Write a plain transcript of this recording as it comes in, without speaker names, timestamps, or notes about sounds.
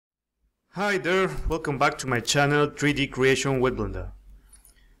Hi there, welcome back to my channel 3D Creation with Blender.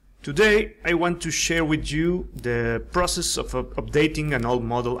 Today I want to share with you the process of updating an old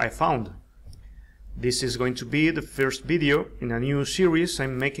model I found. This is going to be the first video in a new series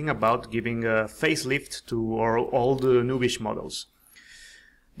I'm making about giving a facelift to our old noobish models.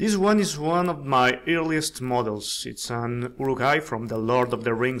 This one is one of my earliest models. It's an Uruk-Hai from the Lord of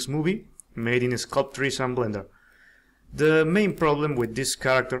the Rings movie, made in Sculpt and Blender. The main problem with this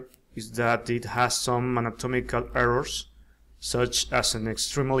character is that it has some anatomical errors, such as an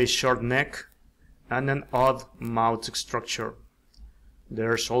extremely short neck and an odd mouth structure.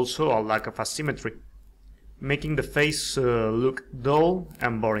 There's also a lack of asymmetry, making the face look dull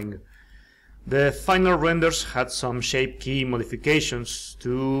and boring. The final renders had some shape key modifications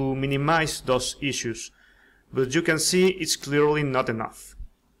to minimize those issues, but you can see it's clearly not enough.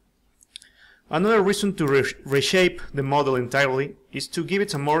 Another reason to reshape the model entirely is to give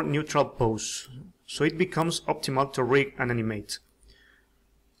it a more neutral pose, so it becomes optimal to rig and animate.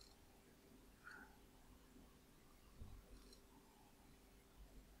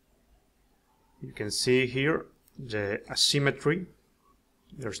 You can see here the asymmetry.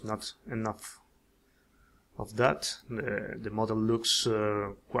 There's not enough of that. The model looks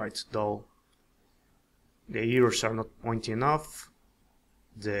quite dull. The ears are not pointy enough.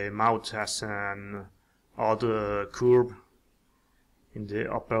 The mouth has an odd curve in the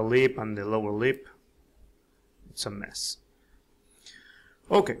upper lip and the lower lip. It's a mess.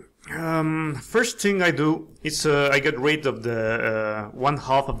 Okay, first thing I do is I get rid of the one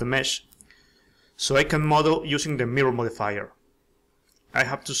half of the mesh so I can model using the mirror modifier. I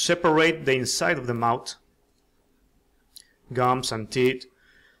have to separate the inside of the mouth, gums and teeth,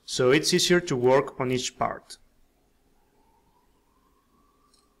 so it's easier to work on each part.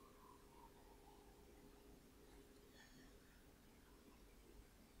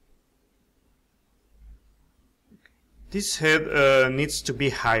 This head needs to be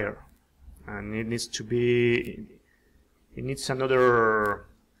higher, and it needs another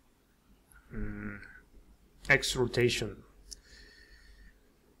X rotation.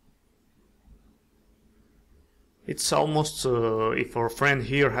 It's almost if our friend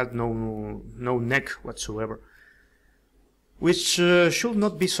here had no neck whatsoever, which should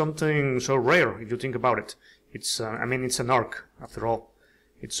not be something so rare if you think about it. It's I mean, it's an arc after all.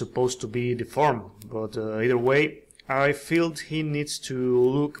 It's supposed to be deformed, but either way, I feel he needs to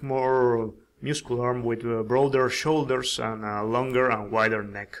look more muscular with broader shoulders and a longer and wider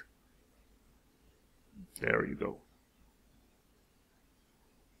neck. There you go.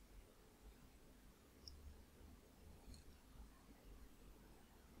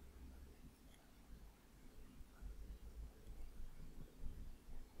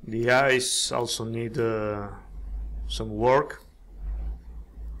 The eyes also need some work.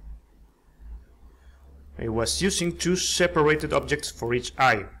 I was using two separated objects for each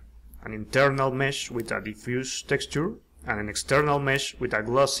eye, an internal mesh with a diffuse texture and an external mesh with a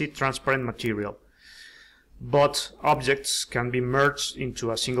glossy transparent material. Both objects can be merged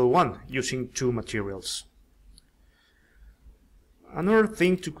into a single one using two materials. Another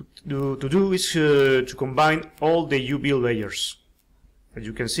thing to do is to combine all the UV layers. As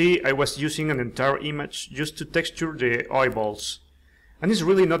you can see, I was using an entire image just to texture the eyeballs, and it's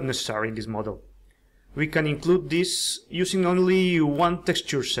really not necessary in this model. We can include this using only one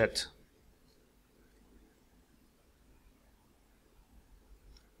texture set.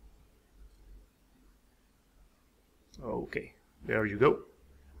 Okay, there you go.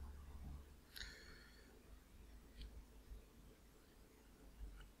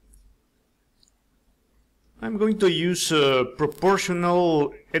 I'm going to use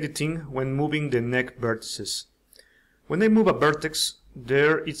proportional editing when moving the neck vertices. When I move a vertex,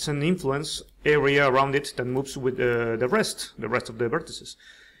 there is an influence area around it that moves with the rest of the vertices.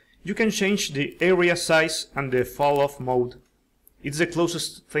 You can change the area size and the fall off mode. It's the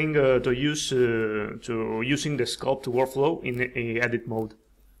closest thing to using the sculpt workflow in edit mode.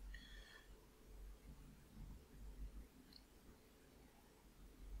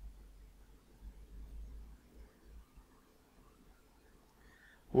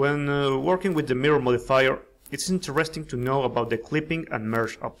 When working with the mirror modifier, it's interesting to know about the clipping and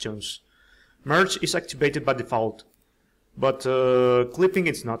merge options. Merge is activated by default, but clipping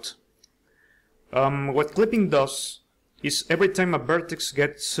is not. What clipping does is every time a vertex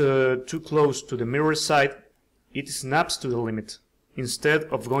gets too close to the mirror side, it snaps to the limit, instead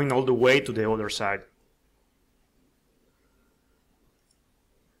of going all the way to the other side.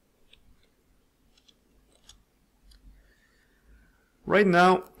 Right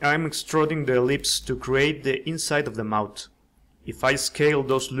now I'm extruding the ellipse to create the inside of the mouth. if I scale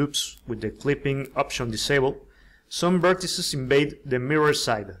those loops with the clipping option disabled, some vertices invade the mirror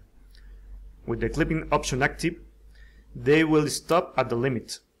side. With the clipping option active, they will stop at the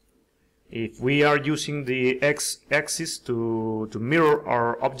limit. If we are using the x-axis to mirror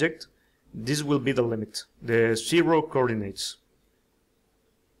our object, this will be the limit, the 0 coordinates.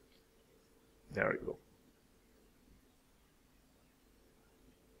 There you go.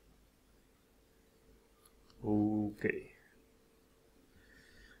 Okay.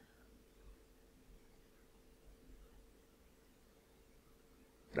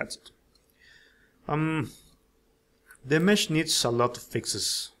 That's it. The mesh needs a lot of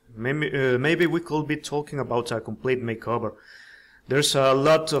fixes. Maybe we could be talking about a complete makeover. There's a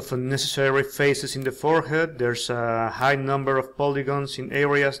lot of unnecessary faces in the forehead, there's a high number of polygons in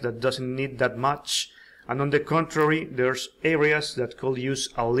areas that doesn't need that much, and on the contrary, there's areas that could use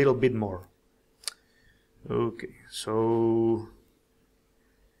a little bit more. Okay, so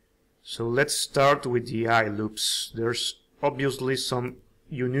let's start with the eye loops. There's obviously some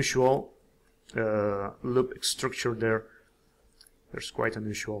unusual loop structure there. There's quite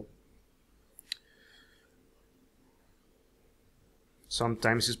unusual.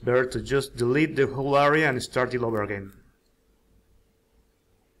 Sometimes it's better to just delete the whole area and start it over again.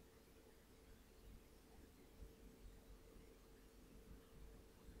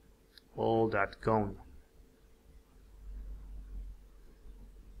 All that gone.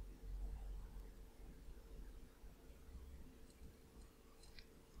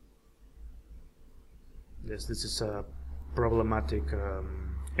 Yes, this is a problematic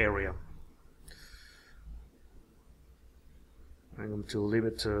area. I'm going to leave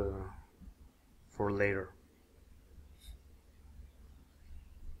it for later.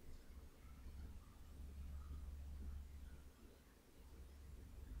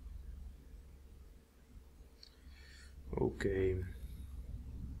 Okay.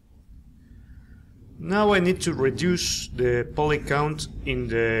 Now I need to reduce the poly count in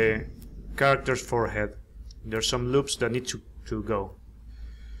the character's forehead. There's some loops that need to go.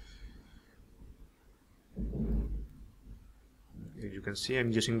 As you can see,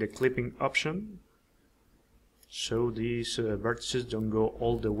 I'm using the clipping option, so these vertices don't go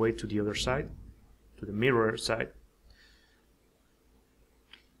all the way to the other side, to the mirror side.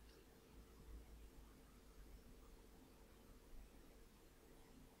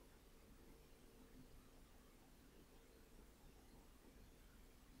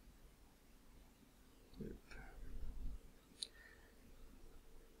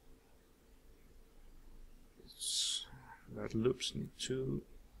 That loops need to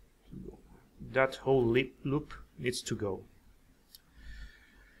go. That whole loop needs to go.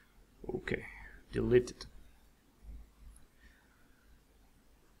 Okay, delete it.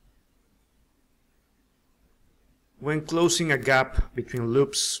 When closing a gap between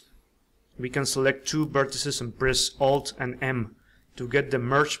loops, we can select two vertices and press Alt and M to get the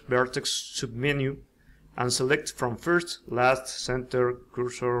Merge Vertex submenu and select from first, last, center,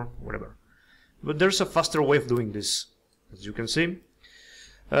 cursor, whatever. But there's a faster way of doing this. As you can see,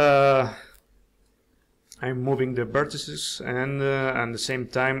 I'm moving the vertices and at the same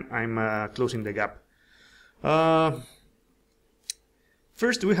time I'm closing the gap.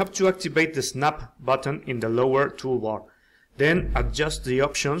 First we have to activate the snap button in the lower toolbar. Then adjust the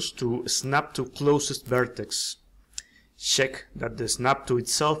options to snap to closest vertex. Check that the snap to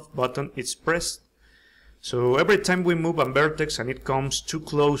itself button is pressed. So every time we move a vertex and it comes too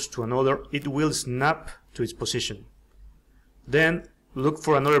close to another, it will snap to its position. Then look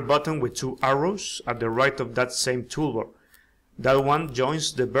for another button with two arrows at the right of that same toolbar. That one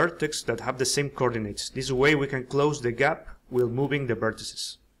joins the vertex that have the same coordinates. This way we can close the gap while moving the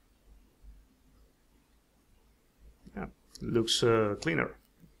vertices. Yeah, looks cleaner.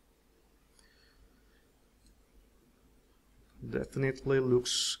 Definitely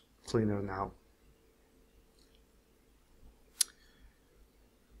looks cleaner now.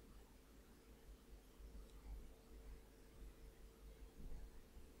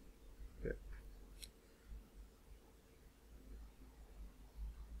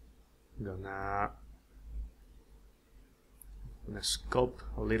 Gonna sculpt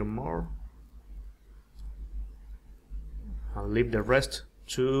a little more. I'll leave the rest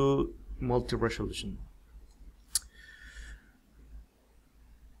to multi-resolution.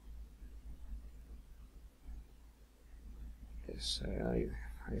 Yes, I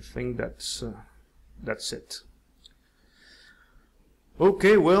think that's it.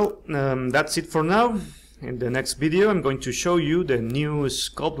 Okay, well, that's it for now. In the next video I'm going to show you the new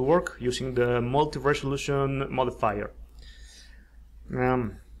sculpt work using the multi-resolution modifier.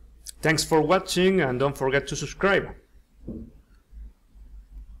 Thanks for watching and don't forget to subscribe.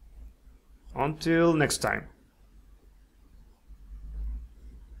 Until next time.